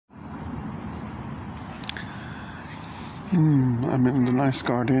I'm in the nice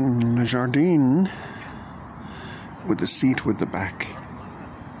garden, Le Jardin, with the seat with the back.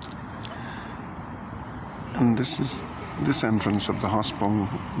 And this is this entrance of the hospital,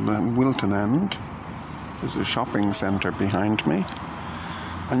 the Wilton end. There's a shopping centre behind me.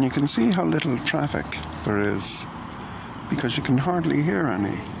 And you can see how little traffic there is, because you can hardly hear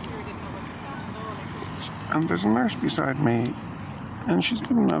any. And there's a nurse beside me, and she's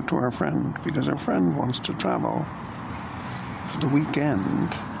giving out to her friend, because her friend wants to travel for the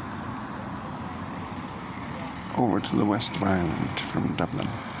weekend over to the west of Ireland from Dublin.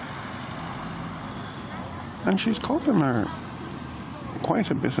 And she's calling her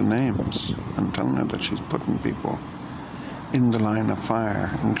quite a bit of names and telling her that she's putting people in the line of fire,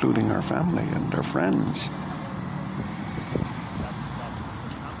 including her family and her friends.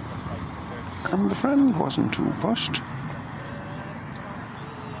 And the friend wasn't too pushed.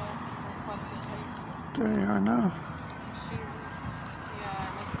 There you are now.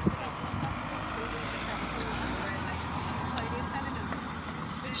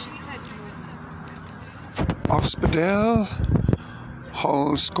 Hospital,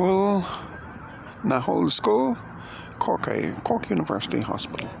 Hull School, Cork University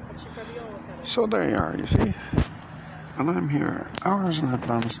Hospital. So there you are, you see. And I'm here hours in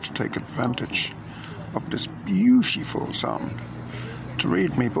advance to take advantage of this beautiful sun, to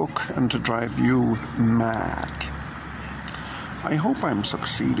read my book and to drive you mad. I hope I'm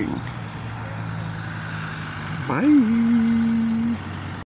succeeding. Bye.